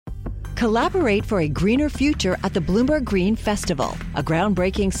Collaborate for a greener future at the Bloomberg Green Festival, a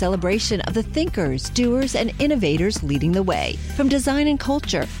groundbreaking celebration of the thinkers, doers, and innovators leading the way. From design and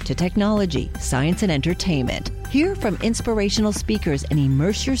culture to technology, science, and entertainment. Hear from inspirational speakers and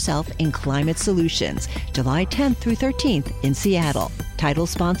immerse yourself in climate solutions. July 10th through 13th in Seattle. Title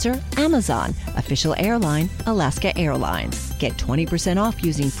sponsor, Amazon. Official airline, Alaska Airlines. Get 20% off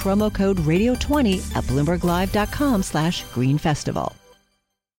using promo code radio20 at BloombergLive.com/Green Festival.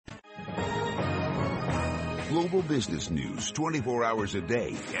 Global business news 24 hours a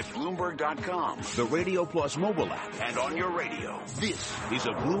day at Bloomberg.com, the Radio Plus mobile app, and on your radio. This is a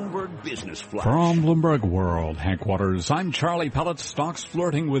Bloomberg Business Flash. From Bloomberg World headquarters, I'm Charlie Pellet. Stocks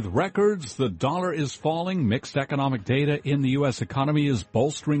flirting with records. The dollar is falling. Mixed economic data in the U.S. economy is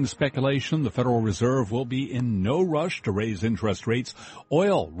bolstering speculation. The Federal Reserve will be in no rush to raise interest rates.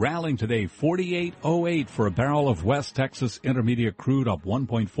 Oil rallying today, $48.08 for a barrel of West Texas Intermediate crude, up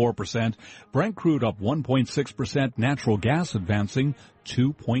 1.4%. Brent crude up 1.6%. Natural gas advancing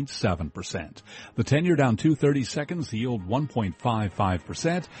 2.7%. The 10-year down 2/32, yield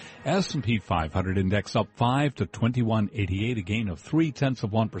 1.55%. S&P 500 index up 5 to 2188, a gain of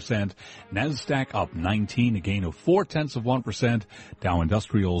 0.3%. Nasdaq up 19, a gain of 0.4%. Dow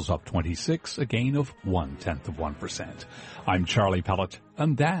Industrials up 26, a gain of 0.1%. I'm Charlie Pellet,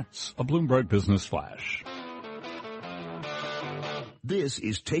 and that's a Bloomberg Business Flash. This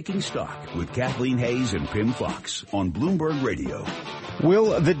is Taking Stock with Kathleen Hayes and Pim Fox on Bloomberg Radio.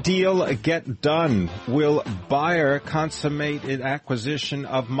 Will the deal get done? Will Bayer consummate an acquisition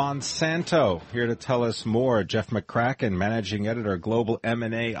of Monsanto? Here to tell us more, Jeff McCracken, Managing Editor, Global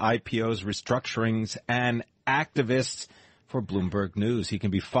M&A, IPOs, Restructurings, and Activists for Bloomberg News. He can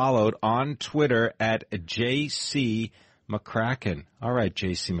be followed on Twitter at JC McCracken. All right,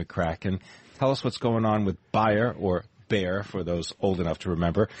 JC McCracken, tell us what's going on with Bayer, or Bayer, for those old enough to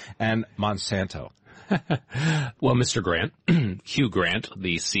remember, and Monsanto. Well, Mr. Grant, Hugh Grant,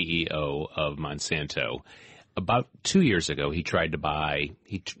 the CEO of Monsanto, about 2 years ago, Monsanto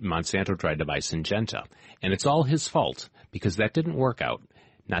tried to buy Syngenta, and it's all his fault because that didn't work out,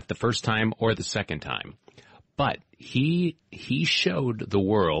 not the first time or the second time. But he showed the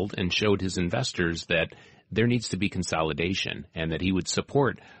world and showed his investors that there needs to be consolidation and that he would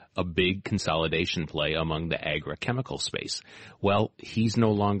support a big consolidation play among the agrochemical space. Well, he's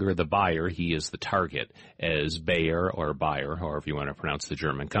no longer the buyer. He is the target, as Bayer, or Bayer, however you want to pronounce the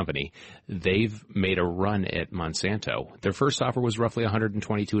German company. They've made a run at Monsanto. Their first offer was roughly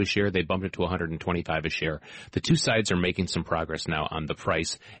 $122 a share. They bumped it to $125 a share. The two sides are making some progress now on the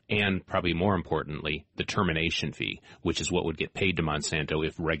price and, probably more importantly, the termination fee, which is what would get paid to Monsanto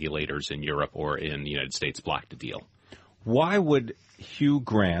if regulators in Europe or in the United States blocked the deal. Why would Hugh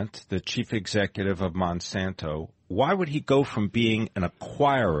Grant, the chief executive of Monsanto, why would he go from being an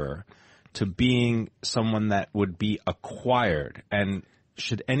acquirer to being someone that would be acquired? And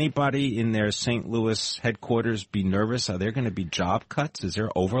should anybody in their St. Louis headquarters be nervous? Are there going to be job cuts? Is there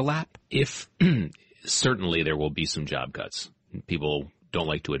overlap? Certainly there will be some job cuts. People don't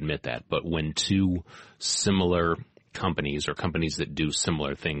like to admit that, but when two similar companies or companies that do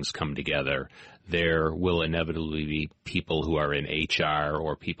similar things come together, there will inevitably be people who are in HR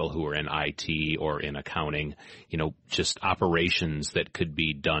or people who are in IT or in accounting, just operations that could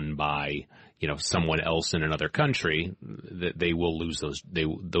be done by, someone else in another country, that they will lose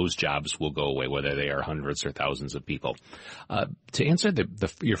those jobs will go away, whether they are hundreds or thousands of people. To answer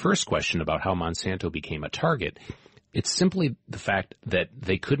your first question about how Monsanto became a target, it's simply the fact that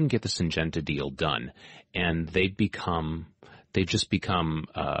they couldn't get the Syngenta deal done, and they've just become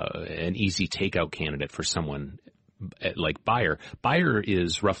an easy takeout candidate for someone like Bayer. Bayer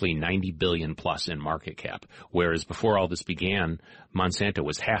is roughly $90 billion plus in market cap, whereas before all this began, Monsanto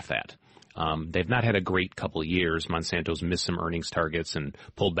was half that. They've not had a great couple of years. Monsanto's missed some earnings targets and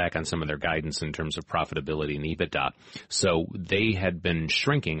pulled back on some of their guidance in terms of profitability and EBITDA. So they had been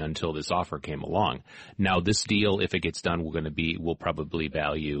shrinking until this offer came along. Now this deal, if it gets done, will probably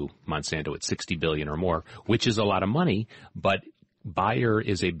value Monsanto at $60 billion or more, which is a lot of money, but Bayer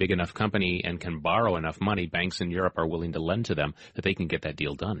is a big enough company and can borrow enough money. Banks in Europe are willing to lend to them that they can get that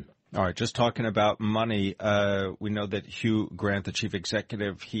deal done. All right, just talking about money, we know that Hugh Grant, the chief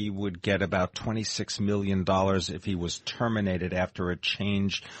executive, he would get about $26 million if he was terminated after a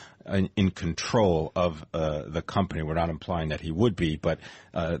change in control of the company. We're not implying that he would be, but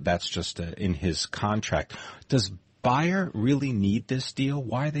that's just in his contract. Does Bayer really need this deal?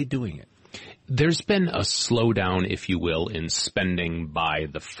 Why are they doing it? There's been a slowdown, if you will, in spending by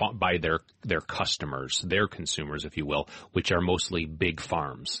their customers, their consumers, if you will, which are mostly big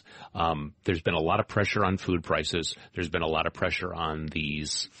farms. There's been a lot of pressure on food prices. There's been a lot of pressure on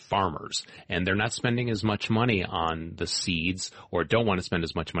these farmers, and they're not spending as much money on the seeds, or don't want to spend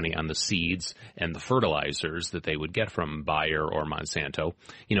as much money on the seeds and the fertilizers that they would get from Bayer or Monsanto.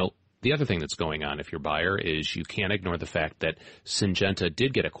 The other thing that's going on if you're Bayer is you can't ignore the fact that Syngenta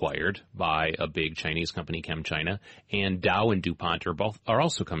did get acquired by a big Chinese company, ChemChina, and Dow and DuPont are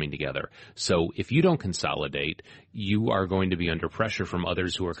also coming together. So if you don't consolidate, you are going to be under pressure from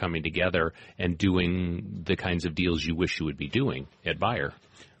others who are coming together and doing the kinds of deals you wish you would be doing at Bayer.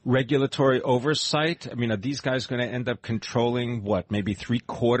 Regulatory oversight? I mean, are these guys going to end up controlling, maybe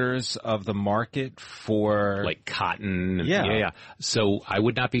 3/4 of the market for... like cotton? Yeah. So I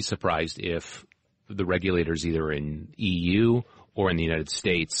would not be surprised if the regulators either in EU or in the United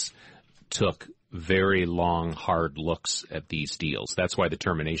States took very long, hard looks at these deals. That's why the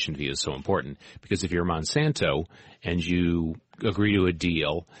termination fee is so important. Because if you're Monsanto and you agree to a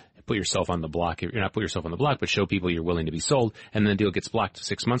deal, put yourself on the block, you're not put yourself on the block, but show people you're willing to be sold, and then the deal gets blocked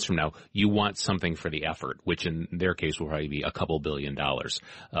 6 months from now, you want something for the effort, which in their case will probably be a couple $2 billion.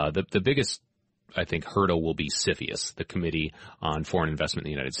 The biggest, I think, hurdle will be CFIUS, the Committee on Foreign Investment in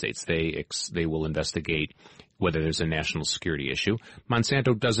the United States. They will investigate whether there's a national security issue.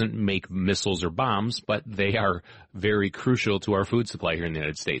 Monsanto doesn't make missiles or bombs, but they are very crucial to our food supply here in the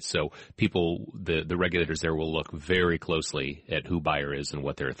United States. So the regulators there will look very closely at who Bayer is and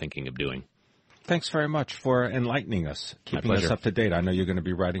what they're thinking of doing. Thanks very much for enlightening us, keeping us up to date. I know you're going to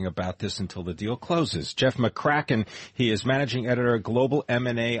be writing about this until the deal closes. Jeff McCracken, he is managing editor, Global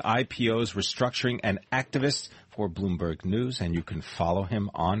M&A, IPOs, Restructuring, and Activist for Bloomberg News, and you can follow him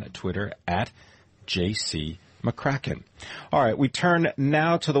on Twitter at JC McCracken. All right, we turn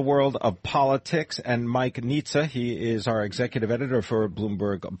now to the world of politics, and Mike Nizza, he is our executive editor for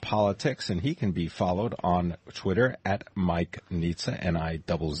Bloomberg Politics, and he can be followed on Twitter at Mike Nizza,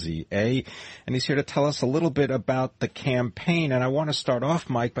 Nizza, and he's here to tell us a little bit about the campaign. And I want to start off,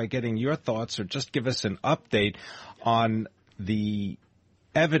 Mike, by getting your thoughts, or just give us an update on the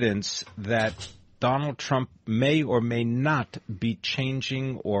evidence that Donald Trump may or may not be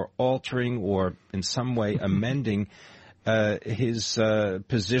changing or altering or in some way amending his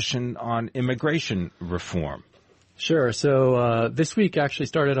position on immigration reform. Sure. So this week actually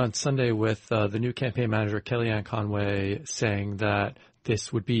started on Sunday with the new campaign manager, Kellyanne Conway, saying that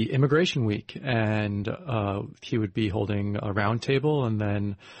this would be Immigration Week, and he would be holding a roundtable and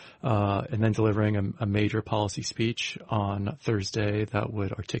then delivering a major policy speech on Thursday that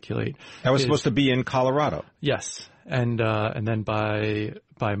would articulate. That was supposed to be in Colorado. Yes, and then by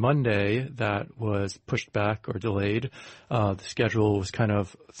Monday that was pushed back or delayed. The schedule was kind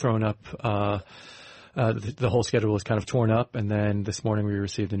of thrown up. The whole schedule was kind of torn up, and then this morning we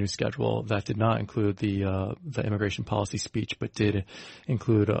received a new schedule that did not include the immigration policy speech, but did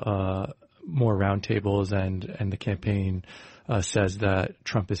include more roundtables, and the campaign says that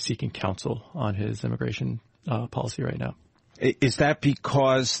Trump is seeking counsel on his immigration policy right now. Is that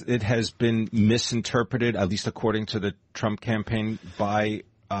because it has been misinterpreted, at least according to the Trump campaign, by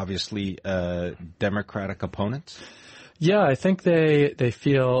obviously Democratic opponents? Yeah, I think they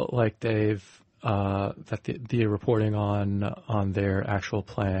feel like they've that the reporting on their actual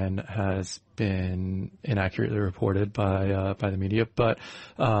plan has been inaccurately reported by the media, but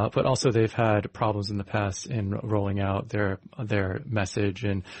also they've had problems in the past in rolling out their message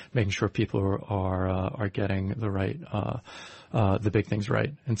and making sure people are getting the right the big things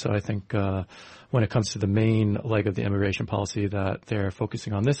right. And so I think when it comes to the main leg of the immigration policy that they're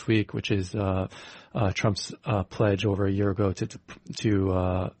focusing on this week, which is Trump's pledge over a year ago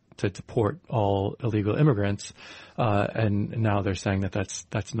to deport all illegal immigrants, and now they're saying that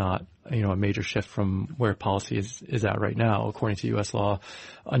that's not a major shift from where policy is at right now. According to U.S. law,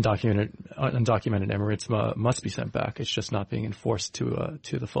 undocumented immigrants must be sent back. It's just not being enforced to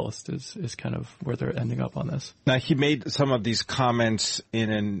the fullest. Is kind of where they're ending up on this. Now, he made some of these comments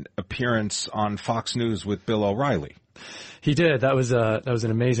in an appearance on Fox News with Bill O'Reilly. He did. That was an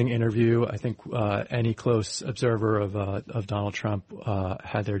amazing interview. I think any close observer of Donald Trump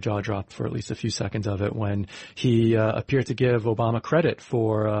had their jaw dropped for at least a few seconds of it when he appeared to give Obama credit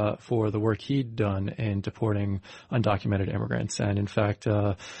for the work he'd done in deporting undocumented immigrants. And in fact,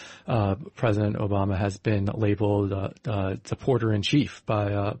 President Obama has been labeled deporter in chief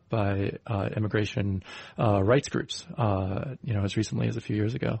by immigration rights groups. As recently as a few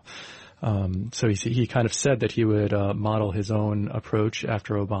years ago. So he kind of said that he would model his own approach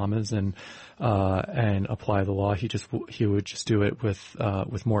after Obama's and apply the law. He would just do it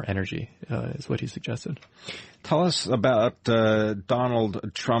with more energy, is what he suggested. Tell us about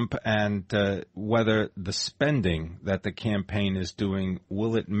Donald Trump and whether the spending that the campaign is doing,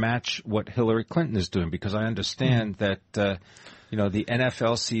 will it match what Hillary Clinton is doing? Because I understand that the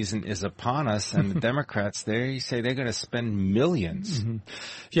NFL season is upon us, and the Democrats, they say they're going to spend millions. Mm-hmm.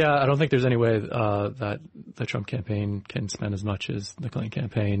 Yeah, I don't think there's any way that the Trump campaign can spend as much as the Clinton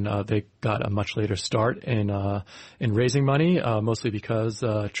campaign. They got a much later start in raising money, mostly because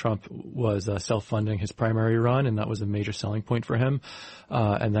Trump was self-funding his primary run, and that was a major selling point for him.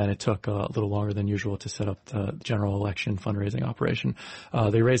 And then it took a little longer than usual to set up the general election fundraising operation.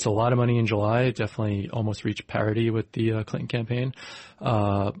 They raised a lot of money in July. It definitely almost reached parity with the Clinton campaign.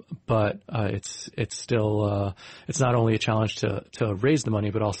 But it's still it's not only a challenge to raise the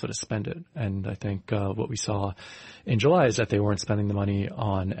money, but also to spend it. And I think what we saw in July is that they weren't spending the money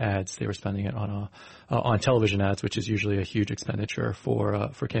on ads; they were spending it on television ads, which is usually a huge expenditure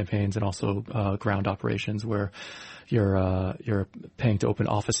for campaigns, and also ground operations where you're paying to open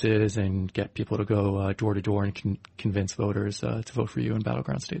offices and get people to go door to door and convince voters to vote for you in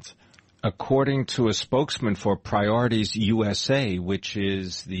battleground states. According to a spokesman for Priorities USA, which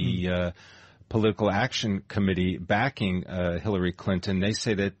is the political action committee backing Hillary Clinton, they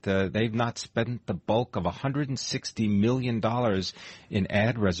say that they've not spent the bulk of $160 million in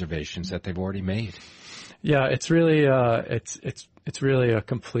ad reservations that they've already made. Yeah, it's really it's really a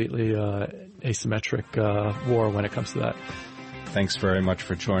completely asymmetric war when it comes to that. Thanks very much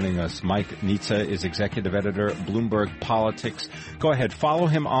for joining us. Mike Nizza is executive editor, Bloomberg Politics. Go ahead, follow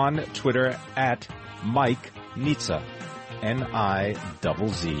him on Twitter at Mike Nizza, Nizza.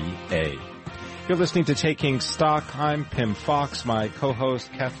 You're listening to Taking Stock. I'm Pim Fox. My co-host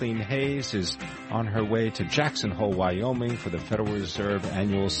Kathleen Hayes is on her way to Jackson Hole, Wyoming for the Federal Reserve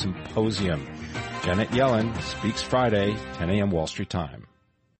Annual Symposium. Janet Yellen speaks Friday, 10 a.m. Wall Street time.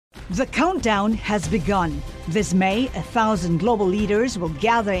 The countdown has begun. This May, 1,000 global leaders will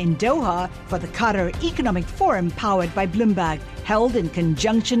gather in Doha for the Qatar Economic Forum powered by Bloomberg, held in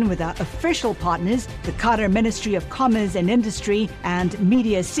conjunction with our official partners, the Qatar Ministry of Commerce and Industry and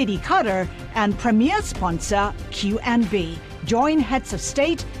Media City Qatar, and premier sponsor QNB. Join heads of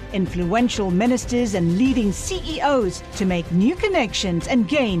state, influential ministers, and leading CEOs to make new connections and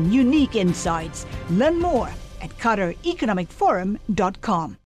gain unique insights. Learn more at QatarEconomicForum.com.